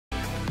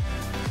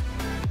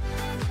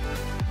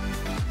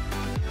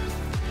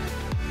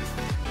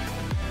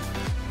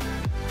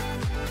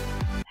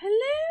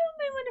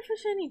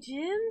Shiny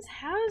Gems,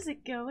 how's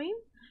it going?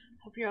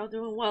 Hope you're all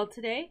doing well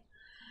today.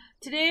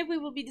 Today we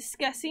will be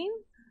discussing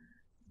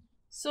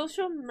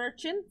social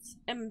merchants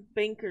and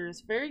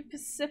bankers very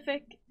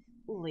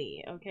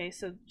specifically. Okay,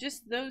 so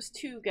just those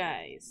two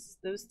guys,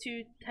 those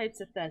two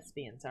types of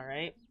thespians,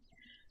 alright?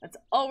 That's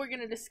all we're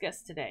going to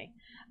discuss today.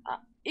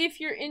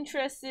 If you're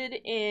interested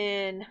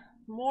in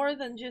more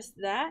than just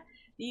that,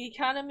 the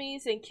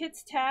economies and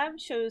kits tab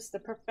shows the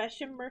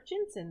profession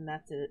merchants, and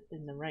that's it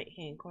in the right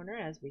hand corner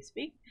as we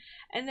speak.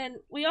 And then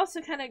we also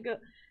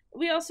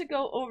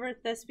go over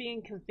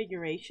thespian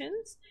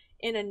configurations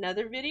in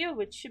another video,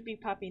 which should be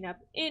popping up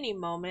any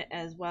moment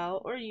as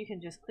well, or you can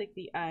just click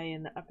the eye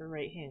in the upper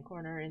right hand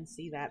corner and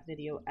see that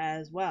video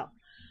as well.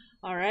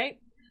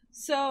 Alright,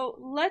 so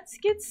let's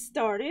get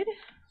started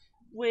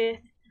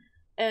with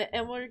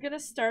and we're going to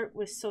start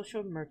with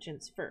social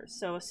merchants first.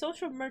 So a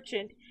social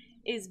merchant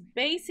is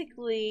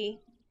basically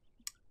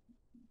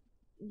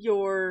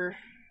your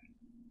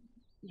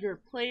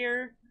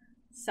player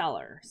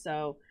seller.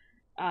 So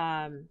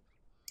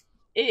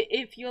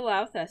if you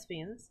allow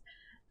thespians,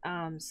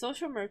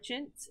 social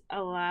merchants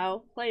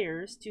allow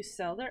players to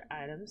sell their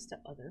items to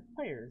other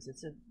players.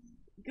 It's a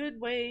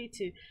good way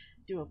to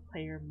do a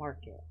player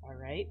market. All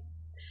right,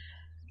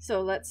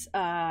 so let's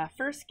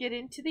first get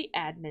into the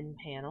admin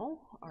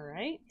panel. All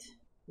right,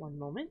 one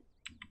moment.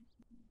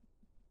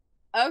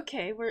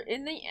 Okay, we're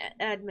in the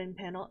admin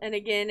panel, and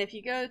again, if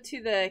you go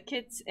to the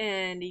kits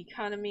and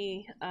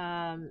economy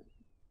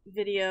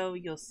video,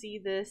 you'll see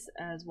this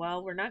as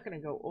well. We're not going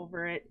to go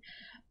over it,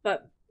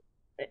 but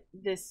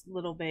this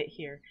little bit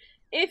here.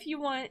 If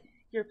you want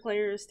your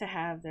players to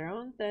have their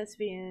own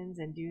thespians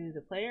and do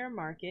the player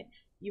market,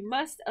 you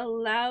must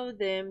allow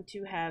them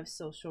to have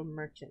social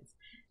merchants.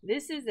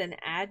 This is an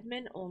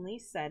admin only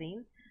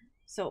setting,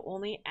 so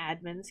only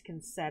admins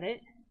can set it.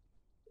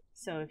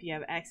 So if you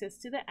have access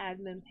to the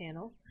admin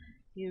panel,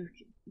 you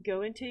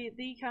go into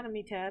the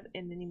economy tab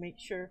and then you make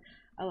sure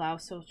allow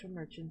social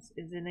merchants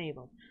is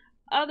enabled.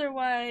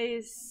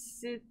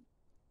 Otherwise,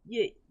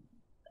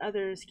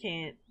 others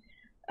can't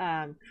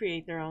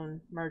create their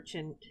own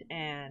merchant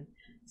and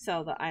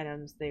sell the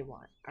items they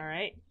want.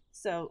 Alright,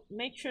 so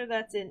make sure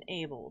that's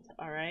enabled.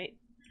 Alright,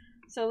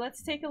 so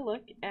let's take a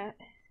look at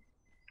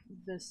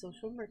the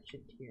social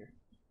merchant here.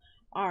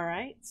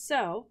 Alright,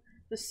 so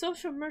the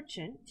social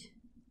merchant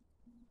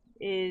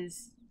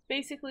is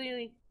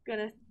basically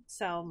gonna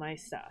sell my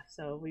stuff.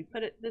 So we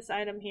put this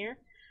item here.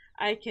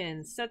 I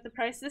can set the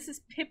price. This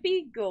is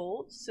Pippi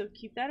Gold, so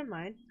keep that in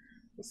mind.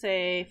 We'll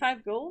say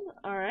 5 gold.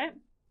 Alright,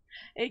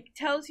 it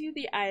tells you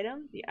the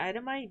item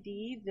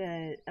ID,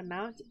 the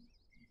amount,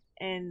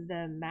 and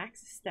the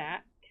max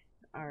stack.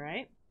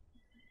 Alright,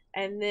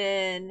 and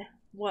then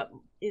what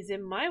is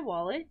in my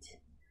wallet,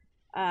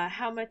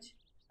 how much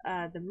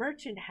the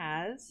merchant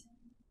has,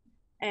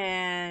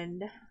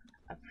 and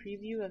a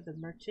preview of the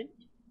merchant.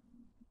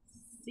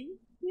 See,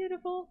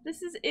 beautiful.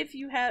 This is if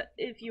you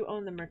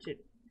own the merchant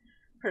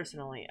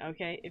personally.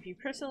 Okay, if you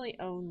personally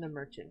own the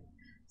merchant.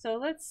 So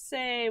let's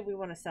say we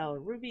want to sell a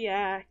ruby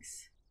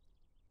axe.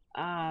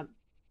 I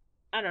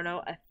don't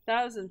know,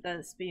 1,000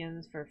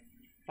 thespians for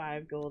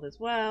 5 gold as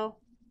well,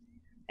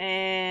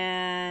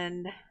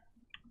 and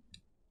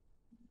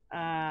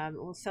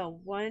we'll sell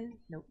one.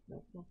 Nope.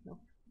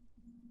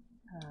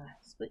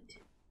 Split.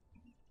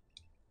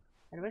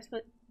 How do I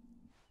split?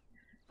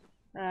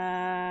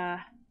 Can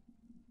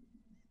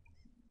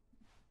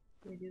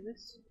we do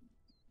this?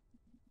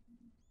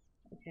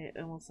 Okay,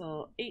 and we'll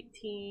sell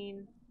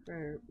 18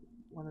 for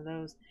one of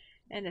those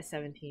and a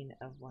 17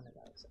 of one of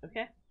those.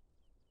 Okay.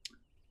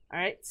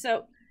 Alright,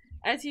 so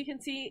as you can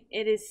see,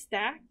 it is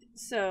stacked.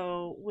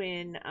 So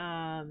when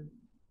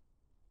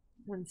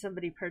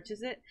somebody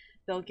purchases it,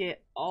 they'll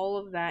get all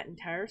of that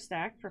entire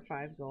stack for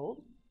 5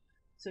 gold.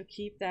 So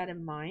keep that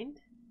in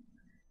mind.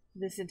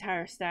 This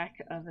entire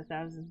stack of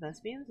 1,000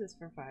 thespians is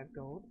for 5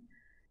 gold,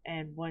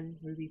 and 1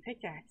 ruby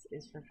pickaxe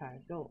is for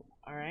 5 gold.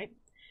 Alright,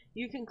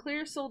 you can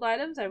clear sold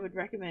items. I would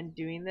recommend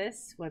doing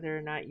this whether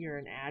or not you're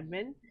an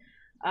admin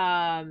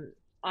on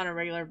a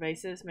regular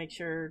basis. Make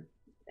sure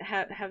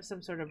have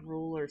some sort of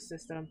rule or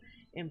system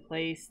in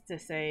place to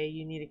say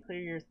you need to clear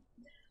your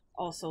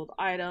all sold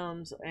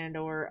items, and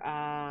or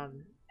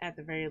at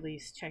the very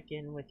least check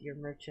in with your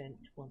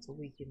merchant once a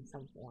week in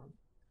some form.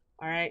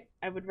 Alright,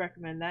 I would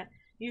recommend that.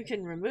 You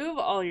can remove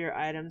all your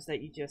items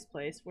that you just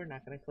placed. We're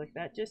not going to click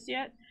that just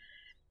yet.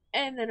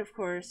 And then of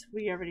course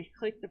we already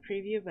clicked the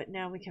preview, but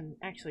now we can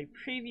actually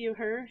preview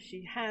her.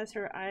 She has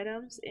her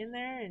items in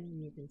there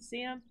and you can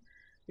see them.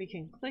 We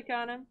can click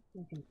on them,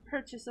 we can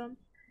purchase them,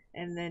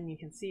 and then you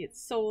can see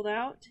it's sold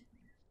out.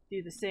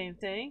 Do the same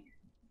thing,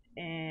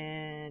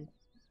 and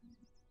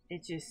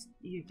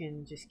you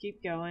can just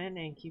keep going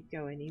and keep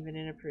going even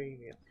in a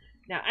preview.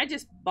 Now I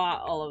just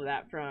bought all of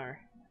that from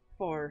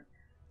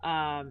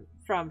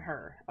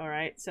her.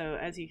 Alright, so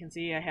as you can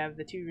see, I have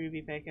the 2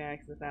 ruby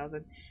pickaxe,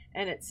 1,000,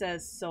 and it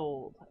says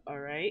sold.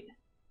 Alright,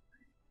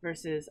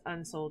 versus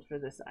unsold for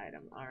this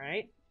item.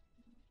 Alright,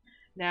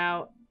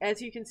 now as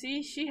you can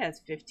see, she has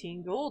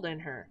 15 gold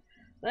in her.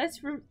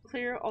 Let's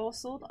clear all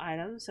sold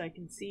items so I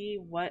can see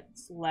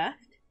what's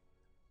left.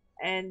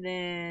 And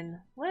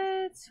then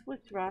let's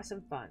withdraw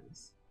some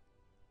funds.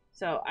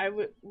 So I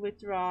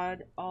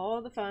withdrawed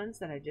all the funds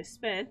that I just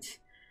spent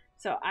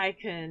so I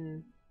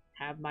can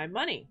have my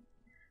money.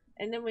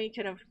 And then we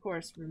can, of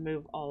course,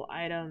 remove all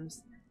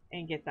items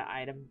and get the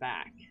item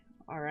back.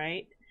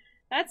 Alright?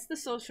 That's the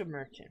social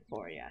merchant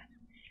for you.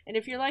 And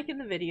if you're liking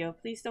the video,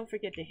 please don't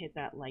forget to hit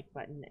that like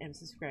button and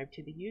subscribe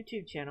to the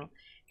YouTube channel.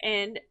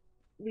 And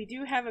we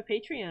do have a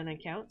Patreon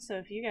account, so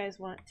if you guys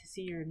want to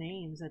see your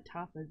names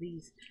atop of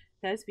these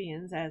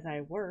Thespians as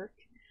I work,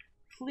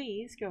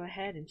 please go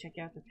ahead and check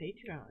out the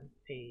Patreon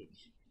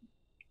page.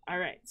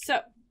 Alright, so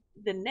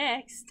the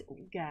next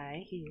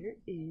guy here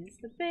is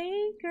the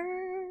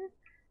banker.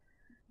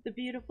 The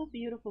beautiful,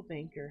 beautiful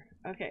banker.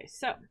 Okay,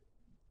 so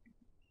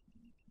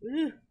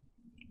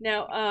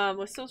now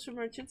with social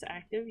merchants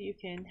active, you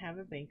can have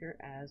a banker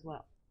as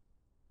well.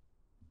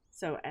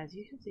 So as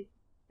you can see,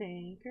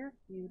 banker,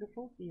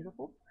 beautiful,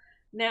 beautiful.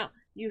 Now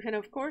you can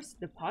of course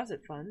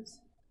deposit funds.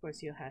 Of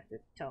course, you'll have to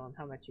tell them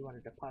how much you want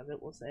to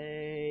deposit. We'll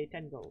say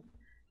 10 gold.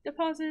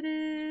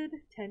 Deposited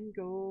 10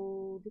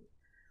 gold.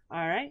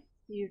 Alright,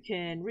 you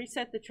can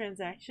reset the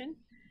transaction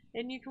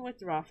and you can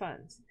withdraw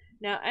funds.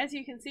 Now, as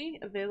you can see,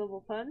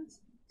 available funds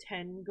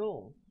 10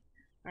 gold.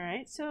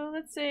 Alright, so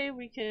let's say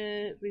we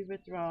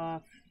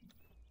withdraw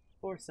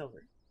 4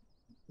 silver.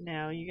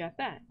 Now you got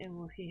that, and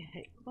we'll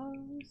hit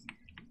close.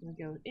 We'll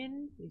go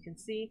in. You can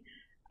see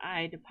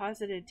I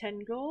deposited 10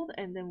 gold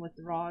and then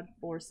withdrawed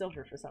 4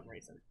 silver for some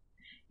reason.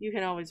 You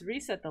can always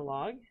reset the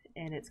log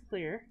and it's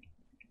clear,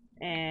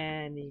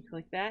 and you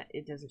click that,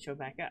 it doesn't show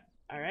back up.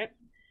 Alright,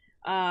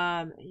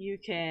 you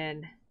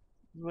can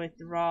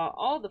withdraw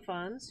all the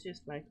funds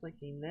just by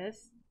clicking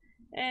this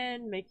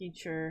and making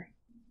sure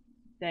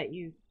that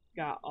you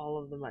got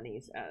all of the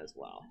monies as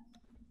well.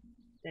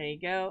 There you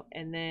go.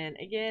 And then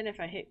again, if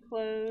I hit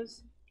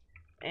close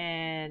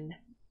and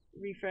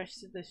refresh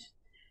this,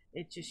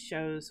 it just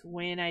shows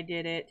when I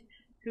did it,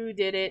 who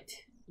did it,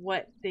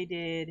 what they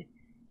did,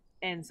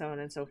 and so on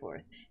and so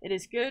forth. It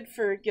is good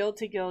for guild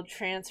to guild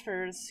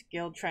transfers,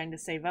 guild trying to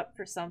save up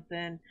for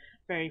something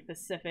very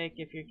specific.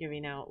 If you're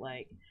giving out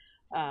like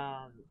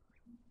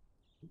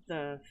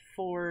the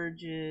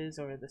forges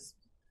or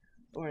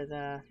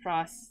the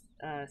frost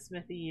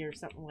smithy or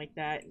something like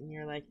that, and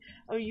you're like,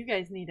 oh, you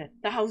guys need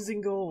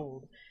 1,000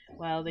 gold.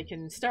 Well, they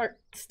can start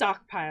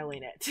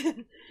stockpiling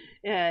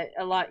it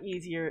a lot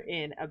easier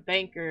in a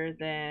banker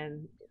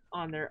than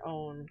on their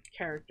own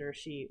character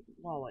sheet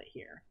wallet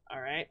here.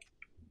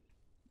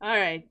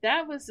 Alright,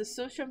 that was the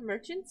social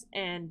merchants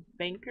and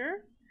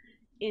banker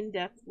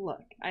in-depth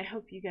look. I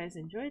hope you guys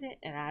enjoyed it,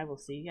 and I will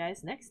see you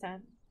guys next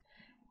time.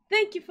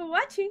 Thank you for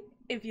watching.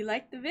 If you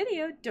liked the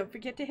video, don't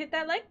forget to hit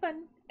that like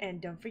button.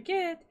 And don't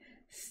forget,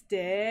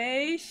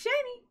 stay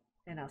shiny.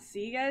 And I'll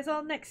see you guys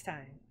all next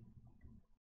time.